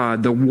of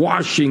God, the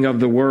washing of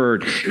the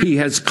Word. He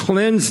has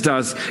cleansed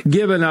us,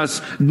 given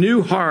us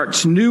new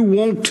hearts, new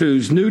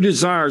want-tos, new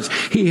desires.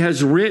 He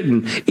has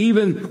written,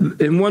 even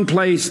in one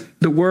place,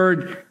 the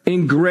word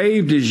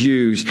engraved is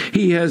used.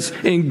 He has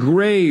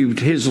engraved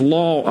His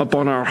law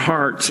upon our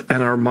hearts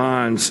and our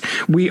minds.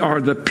 We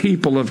are the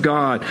people of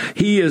God.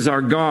 He is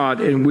our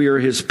God and we are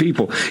His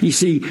people. You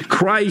see,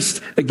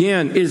 Christ,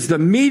 again, is the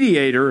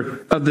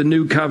mediator of the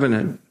new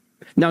covenant.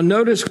 Now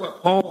notice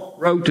what Paul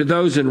wrote to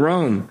those in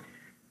Rome,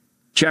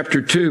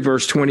 chapter 2,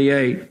 verse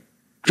 28.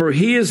 For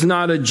he is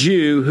not a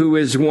Jew who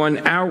is one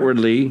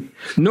outwardly,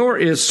 nor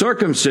is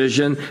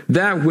circumcision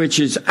that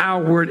which is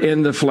outward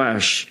in the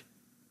flesh.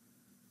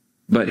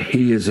 But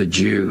he is a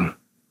Jew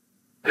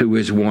who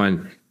is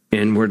one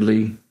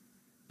inwardly,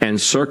 and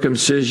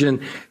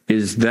circumcision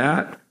is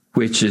that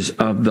which is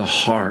of the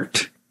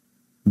heart,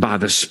 by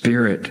the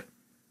Spirit,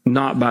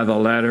 not by the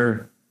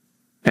letter,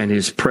 and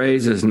his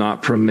praise is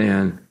not from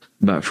men,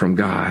 but from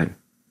God.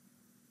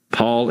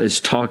 Paul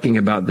is talking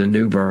about the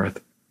new birth.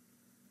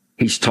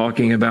 He's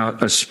talking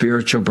about a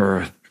spiritual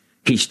birth.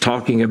 He's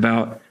talking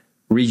about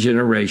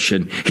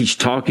regeneration. He's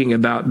talking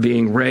about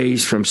being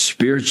raised from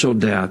spiritual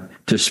death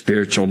to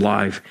spiritual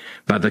life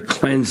by the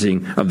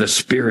cleansing of the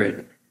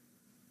Spirit,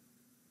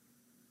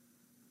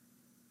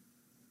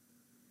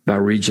 by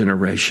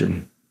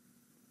regeneration.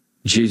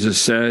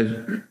 Jesus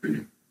said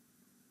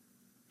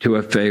to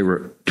a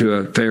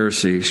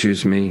Pharisee,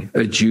 a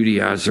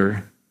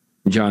Judaizer,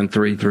 John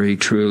 3:3,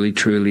 truly,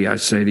 truly, I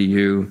say to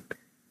you,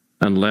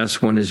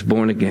 unless one is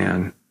born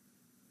again,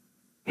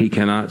 he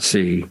cannot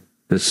see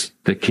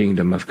the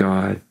kingdom of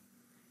God.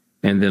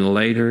 And then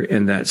later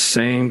in that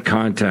same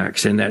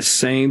context, in that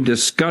same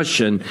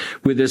discussion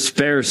with this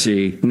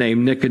Pharisee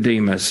named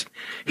Nicodemus,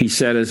 he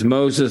said, as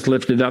Moses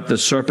lifted up the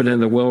serpent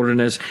in the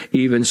wilderness,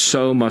 even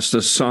so must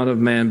the Son of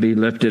Man be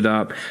lifted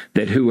up,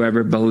 that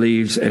whoever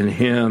believes in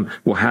him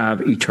will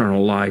have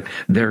eternal life.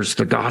 There's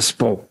the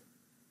gospel.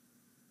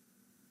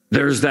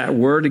 There's that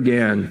word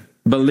again,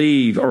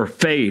 believe or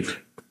faith,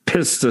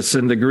 pistis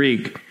in the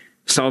Greek.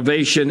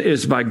 Salvation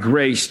is by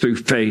grace through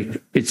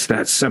faith. It's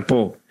that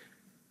simple.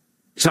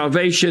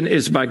 Salvation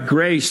is by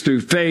grace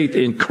through faith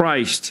in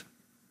Christ.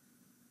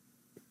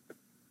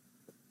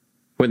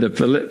 When the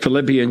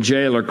Philippian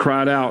jailer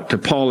cried out to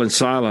Paul and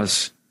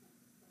Silas,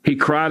 he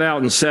cried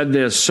out and said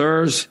this,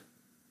 sirs,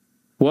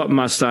 what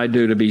must I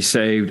do to be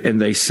saved? And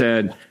they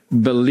said,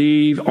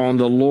 believe on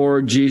the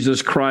Lord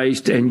Jesus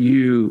Christ and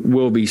you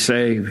will be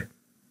saved.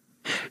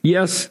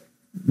 Yes,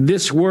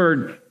 this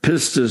word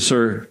pistis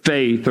or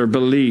faith or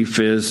belief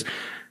is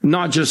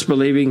not just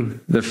believing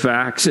the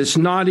facts. It's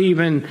not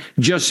even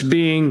just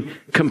being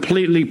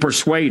completely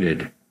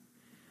persuaded.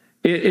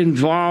 It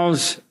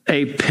involves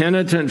a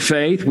penitent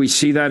faith. We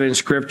see that in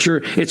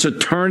Scripture. It's a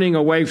turning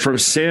away from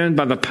sin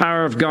by the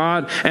power of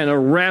God and a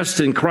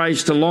rest in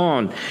Christ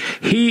alone.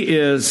 He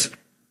is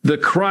the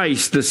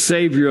Christ, the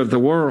Savior of the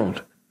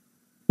world.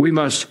 We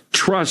must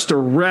trust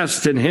or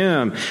rest in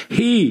Him.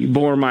 He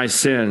bore my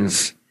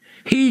sins.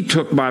 He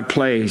took my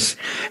place.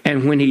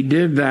 And when He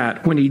did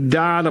that, when He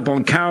died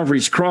upon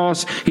Calvary's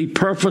cross, He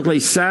perfectly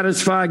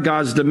satisfied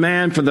God's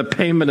demand for the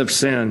payment of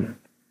sin.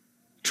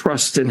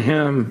 Trust in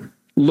Him.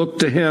 Look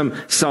to Him.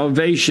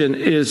 Salvation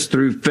is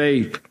through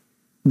faith.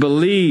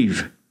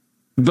 Believe.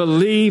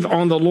 Believe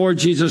on the Lord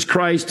Jesus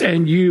Christ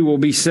and you will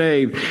be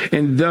saved.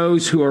 And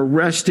those who are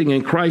resting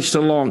in Christ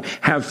alone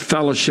have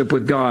fellowship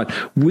with God.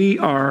 We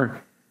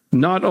are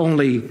not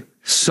only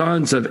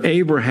sons of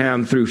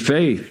Abraham through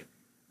faith,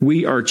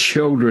 we are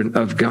children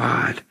of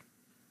God.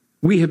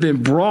 We have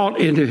been brought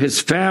into His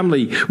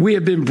family. We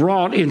have been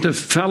brought into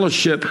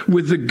fellowship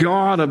with the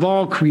God of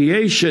all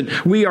creation.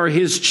 We are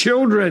His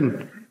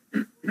children.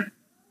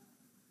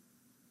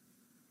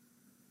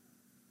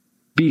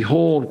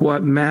 Behold,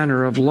 what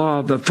manner of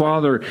love the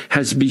Father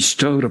has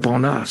bestowed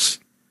upon us,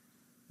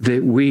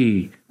 that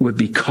we would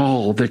be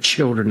called the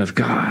children of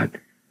God,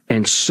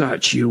 and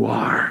such you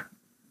are,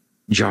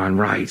 John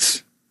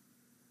writes.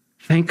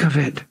 Think of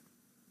it.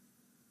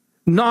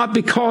 Not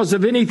because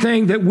of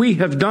anything that we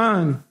have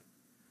done,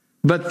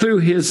 but through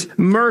his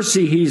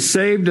mercy, he's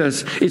saved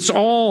us. It's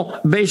all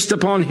based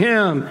upon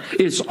him.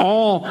 It's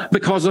all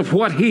because of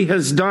what he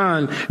has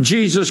done.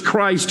 Jesus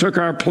Christ took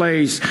our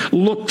place.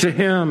 Look to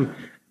him.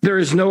 There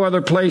is no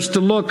other place to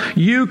look.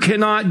 You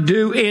cannot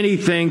do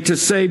anything to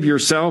save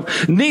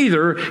yourself.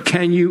 Neither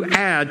can you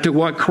add to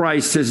what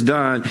Christ has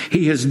done.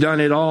 He has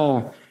done it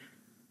all.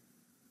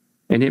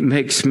 And it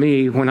makes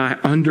me, when I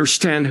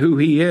understand who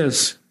he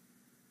is,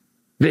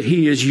 that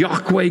he is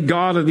Yahweh,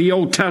 God of the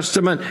Old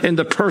Testament in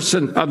the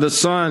person of the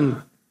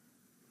Son,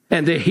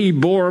 and that he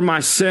bore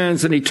my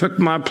sins and he took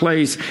my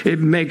place. It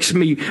makes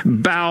me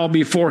bow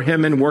before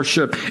him in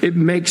worship. It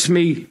makes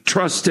me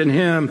trust in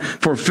him,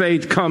 for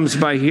faith comes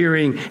by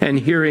hearing, and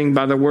hearing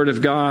by the word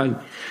of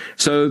God.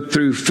 So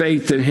through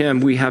faith in him,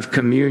 we have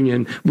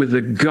communion with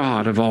the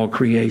God of all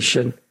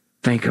creation.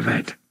 Think of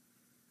it.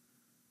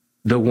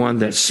 The one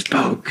that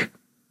spoke,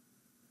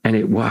 and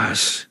it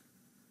was.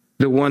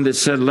 The one that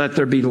said, let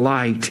there be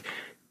light,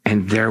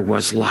 and there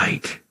was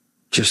light.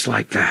 Just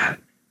like that.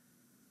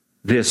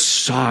 This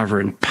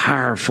sovereign,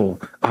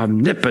 powerful,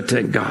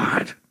 omnipotent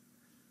God,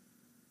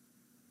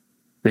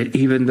 that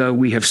even though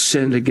we have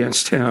sinned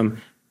against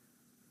him,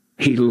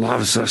 he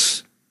loves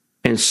us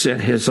and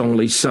sent his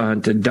only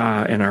Son to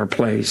die in our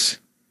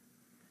place.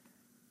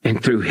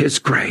 And through his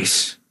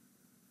grace,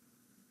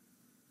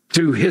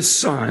 through his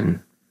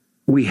Son,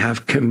 we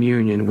have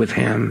communion with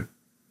him.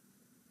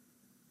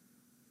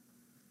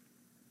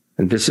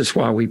 And this is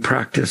why we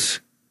practice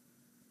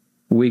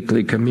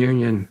weekly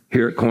communion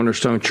here at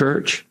Cornerstone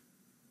Church.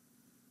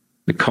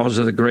 Because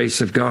of the grace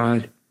of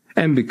God,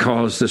 and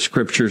because the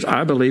scriptures,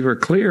 I believe, are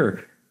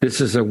clear. This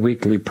is a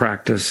weekly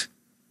practice.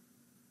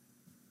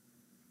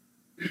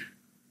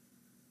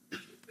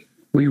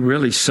 We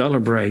really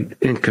celebrate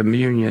in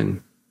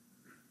communion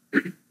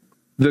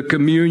the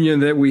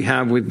communion that we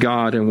have with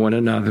God and one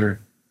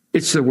another.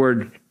 It's the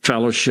word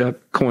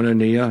fellowship,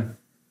 koinonia,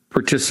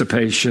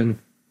 participation.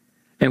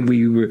 And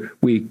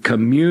we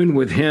commune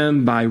with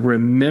him by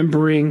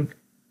remembering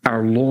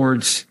our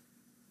Lord's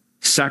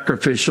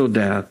sacrificial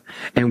death,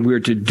 and we're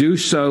to do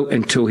so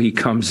until he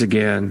comes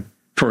again,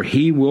 for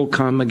he will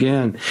come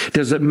again. It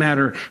doesn't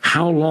matter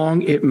how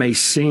long it may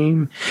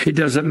seem. It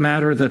doesn't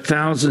matter the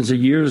thousands of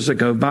years that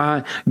go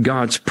by.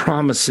 God's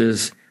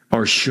promises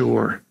are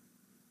sure.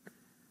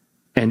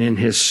 And in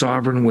his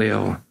sovereign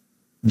will,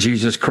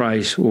 Jesus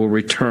Christ will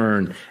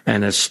return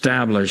and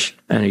establish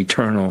an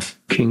eternal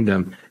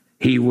kingdom.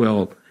 He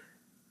will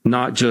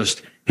not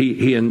just,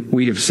 and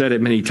we have said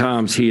it many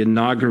times, he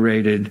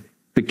inaugurated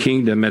the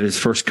kingdom at his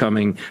first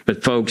coming,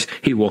 but folks,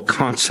 he will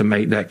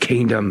consummate that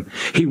kingdom.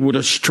 He will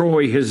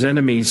destroy his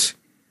enemies,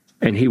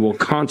 and he will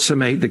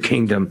consummate the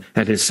kingdom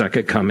at his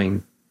second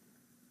coming.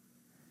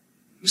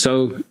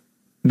 So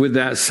with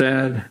that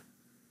said,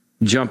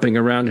 jumping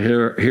around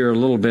here a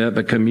little bit,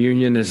 but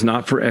communion is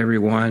not for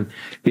everyone.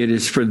 It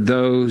is for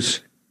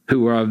those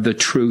who are of the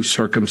true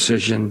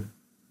circumcision,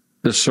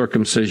 the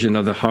circumcision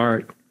of the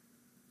heart.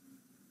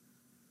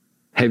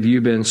 Have you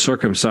been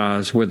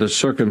circumcised with a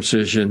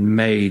circumcision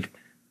made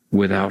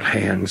without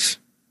hands?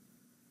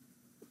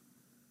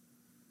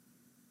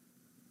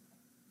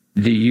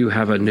 Do you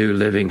have a new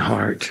living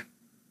heart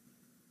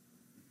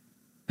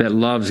that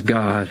loves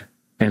God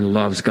and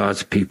loves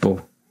God's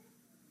people,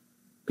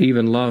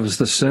 even loves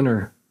the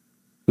sinner?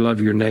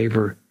 Love your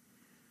neighbor.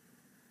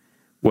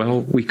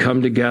 Well, we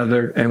come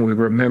together and we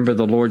remember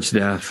the Lord's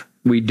death.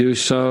 We do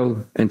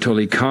so until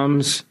he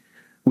comes.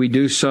 We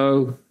do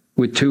so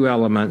with two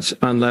elements,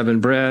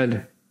 unleavened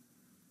bread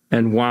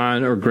and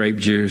wine or grape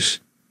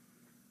juice.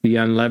 The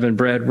unleavened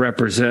bread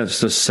represents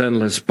the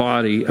sinless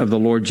body of the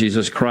Lord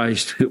Jesus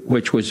Christ,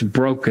 which was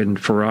broken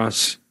for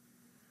us.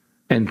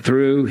 And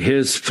through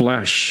his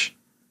flesh,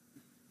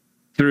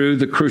 through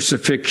the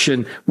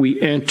crucifixion, we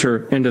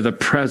enter into the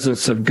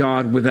presence of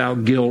God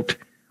without guilt.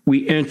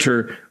 We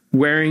enter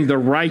wearing the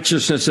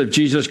righteousness of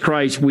Jesus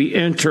Christ. We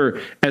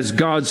enter as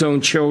God's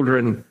own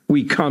children.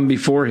 We come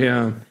before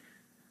him.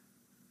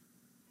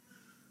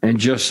 And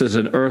just as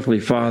an earthly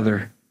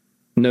father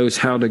knows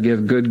how to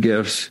give good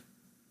gifts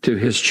to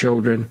his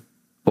children,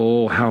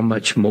 oh, how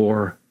much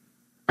more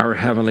our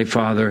Heavenly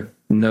Father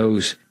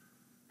knows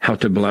how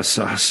to bless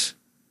us.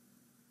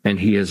 And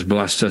he has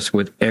blessed us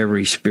with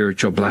every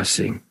spiritual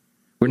blessing.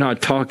 We're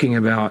not talking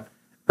about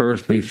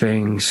earthly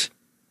things.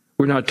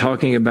 We're not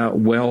talking about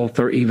wealth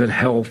or even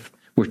health.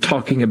 We're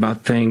talking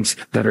about things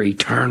that are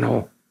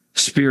eternal,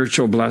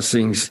 spiritual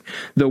blessings.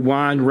 The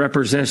wine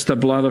represents the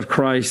blood of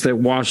Christ that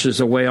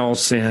washes away all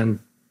sin.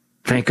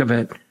 Think of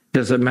it.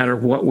 Doesn't matter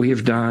what we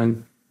have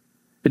done.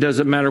 It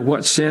doesn't matter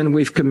what sin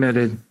we've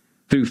committed.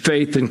 Through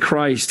faith in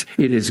Christ,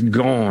 it is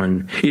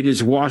gone. It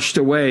is washed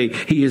away.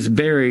 He has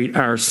buried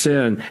our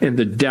sin in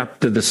the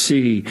depth of the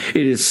sea.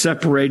 It is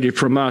separated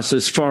from us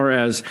as far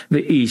as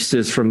the east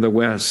is from the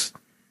west.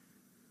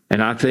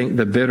 And I think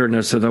the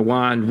bitterness of the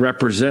wine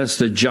represents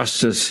the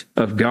justice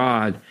of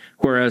God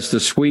whereas the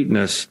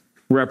sweetness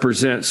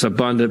represents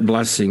abundant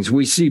blessings.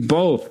 We see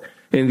both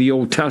in the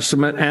Old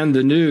Testament and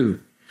the New.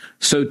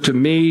 So to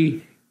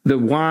me, the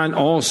wine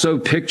also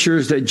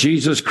pictures that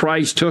Jesus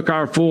Christ took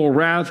our full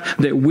wrath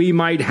that we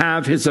might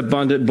have his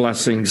abundant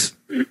blessings.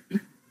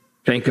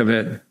 Think of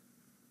it.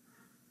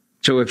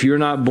 So if you're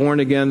not born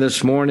again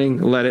this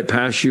morning, let it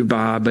pass you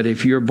by. But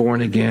if you're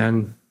born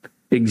again,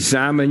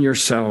 examine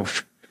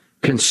yourself.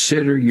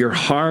 Consider your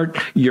heart,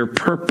 your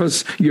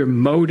purpose, your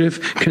motive.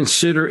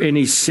 Consider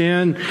any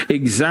sin.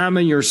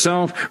 Examine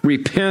yourself.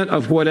 Repent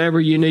of whatever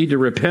you need to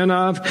repent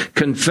of.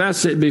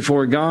 Confess it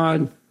before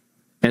God.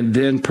 And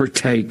then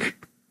partake.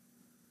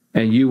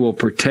 And you will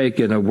partake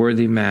in a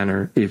worthy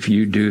manner if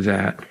you do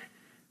that.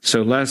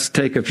 So let's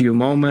take a few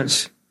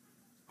moments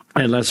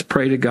and let's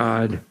pray to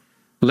God.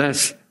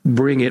 Let's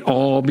bring it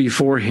all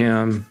before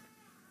him,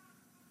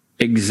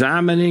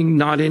 examining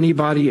not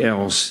anybody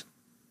else,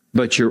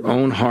 but your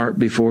own heart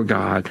before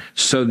God,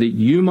 so that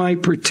you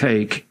might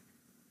partake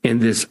in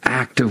this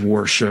act of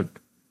worship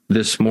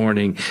this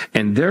morning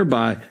and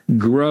thereby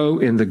grow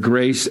in the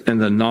grace and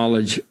the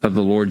knowledge of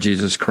the Lord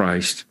Jesus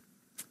Christ.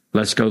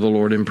 Let's go to the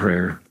Lord in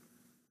prayer.